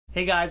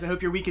Hey guys, I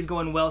hope your week is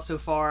going well so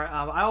far.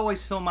 I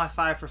always film my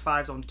 5 for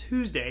 5s on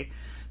Tuesday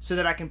so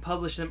that I can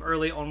publish them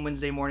early on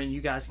Wednesday morning.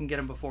 You guys can get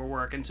them before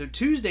work. And so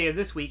Tuesday of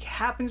this week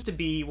happens to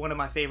be one of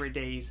my favorite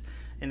days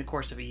in the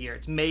course of a year.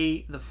 It's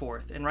May the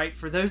 4th. And right,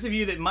 for those of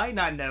you that might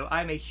not know,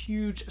 I'm a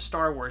huge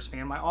Star Wars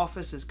fan. My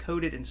office is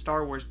coated in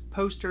Star Wars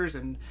posters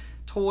and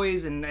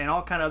toys and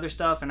all kind of other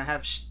stuff. And I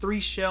have 3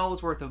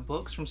 shelves worth of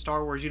books from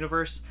Star Wars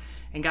universe.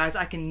 And guys,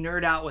 I can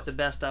nerd out with the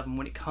best of them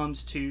when it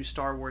comes to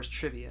Star Wars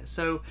trivia.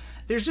 So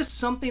there's just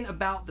something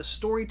about the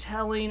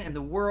storytelling and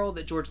the world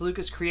that George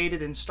Lucas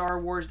created in Star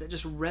Wars that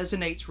just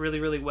resonates really,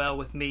 really well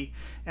with me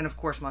and of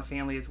course my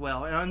family as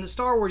well. And in the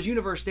Star Wars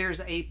universe,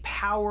 there's a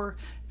power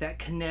that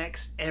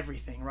connects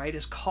everything, right?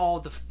 It's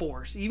called the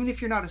Force. Even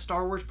if you're not a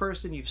Star Wars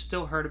person, you've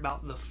still heard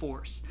about the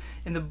Force.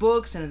 In the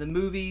books and in the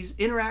movies,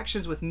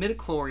 interactions with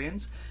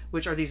midichlorians,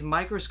 which are these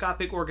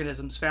microscopic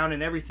organisms found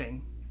in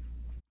everything,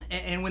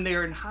 and when they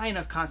are in high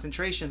enough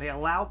concentration, they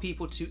allow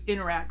people to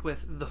interact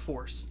with the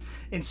Force.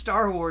 In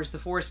Star Wars, the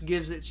Force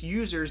gives its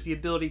users the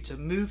ability to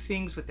move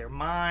things with their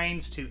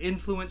minds, to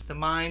influence the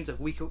minds of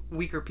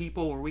weaker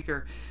people or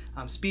weaker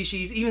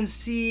species, even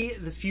see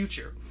the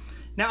future.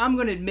 Now, I'm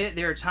going to admit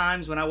there are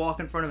times when I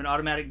walk in front of an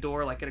automatic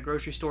door, like at a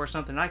grocery store or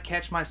something, and I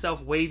catch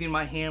myself waving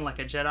my hand like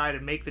a Jedi to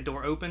make the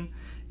door open,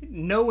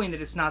 knowing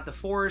that it's not the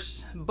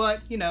Force,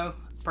 but, you know,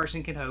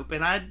 person can hope.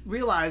 And I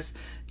realize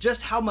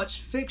just how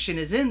much fiction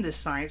is in this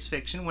science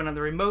fiction when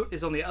the remote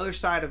is on the other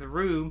side of the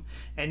room,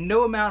 and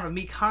no amount of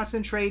me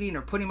concentrating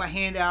or putting my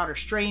hand out or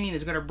straining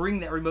is going to bring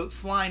that remote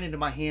flying into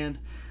my hand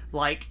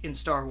like in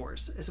Star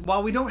Wars.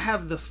 While we don't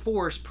have the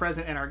Force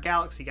present in our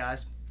galaxy,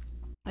 guys,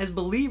 as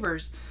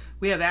believers,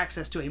 we have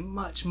access to a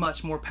much,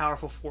 much more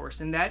powerful force,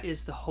 and that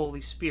is the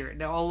Holy Spirit.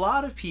 Now, a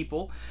lot of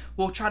people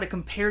will try to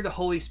compare the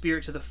Holy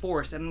Spirit to the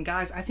Force, and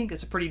guys, I think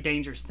it's a pretty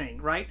dangerous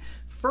thing, right?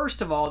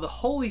 First of all, the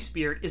Holy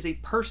Spirit is a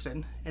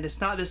person, and it's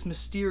not this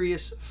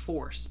mysterious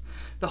force.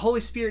 The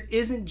Holy Spirit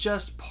isn't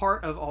just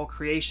part of all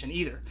creation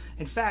either.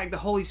 In fact, the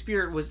Holy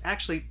Spirit was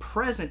actually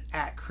present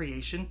at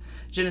creation.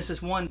 Genesis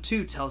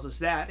 1:2 tells us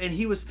that, and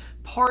he was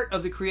part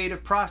of the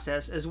creative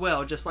process as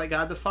well, just like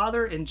God the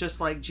Father and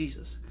just like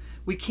Jesus.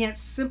 We can't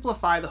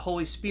simplify the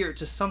Holy Spirit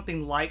to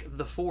something like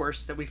the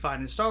Force that we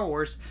find in Star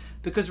Wars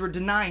because we're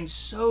denying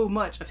so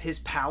much of his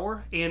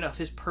power and of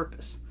his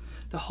purpose.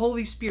 The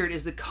Holy Spirit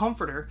is the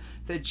comforter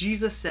that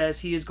Jesus says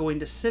he is going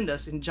to send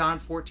us in John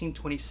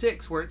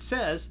 14:26, where it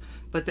says,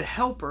 "But the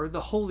Helper, the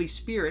Holy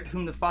Spirit,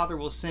 whom the Father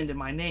will send in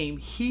my name,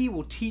 he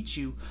will teach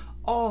you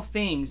all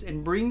things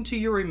and bring to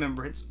your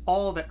remembrance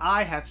all that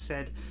I have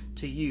said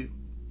to you."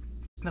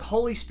 The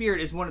Holy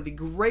Spirit is one of the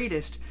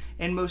greatest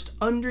and most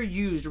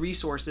underused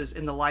resources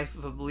in the life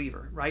of a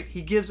believer, right?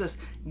 He gives us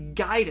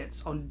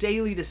guidance on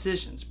daily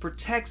decisions,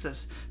 protects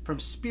us from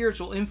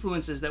spiritual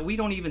influences that we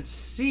don't even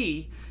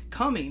see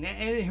coming,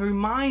 and it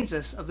reminds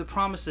us of the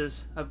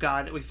promises of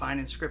God that we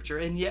find in Scripture.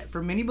 And yet,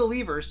 for many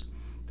believers,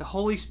 the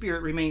Holy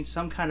Spirit remains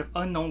some kind of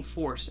unknown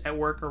force at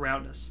work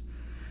around us.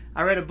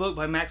 I read a book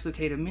by Max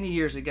Lucado many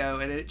years ago,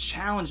 and it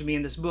challenged me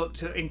in this book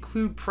to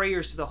include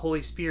prayers to the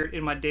Holy Spirit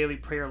in my daily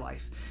prayer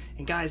life.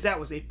 And guys, that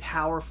was a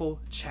powerful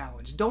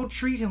challenge. Don't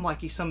treat him like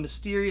he's some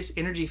mysterious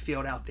energy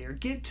field out there.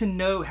 Get to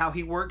know how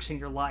he works in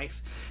your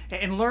life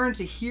and learn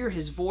to hear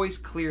his voice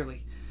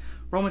clearly.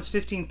 Romans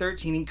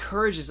 15:13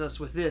 encourages us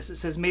with this. It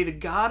says, "May the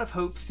God of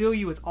hope fill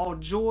you with all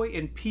joy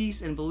and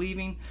peace in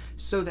believing,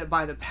 so that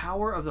by the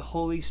power of the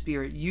Holy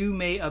Spirit you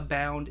may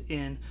abound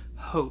in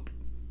hope."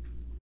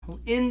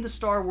 In the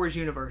Star Wars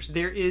universe,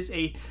 there is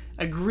a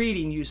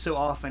greeting used so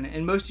often,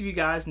 and most of you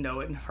guys know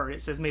it and have heard it.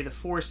 It says, "May the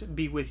Force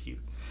be with you."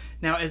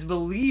 Now, as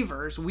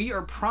believers, we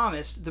are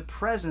promised the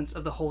presence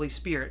of the Holy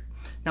Spirit.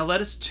 Now, let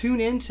us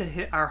tune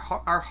into our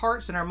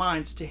hearts and our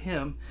minds to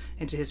him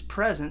and to his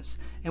presence,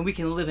 and we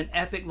can live an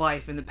epic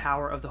life in the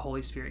power of the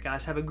Holy Spirit.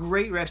 Guys, have a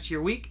great rest of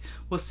your week.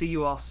 We'll see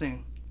you all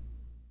soon.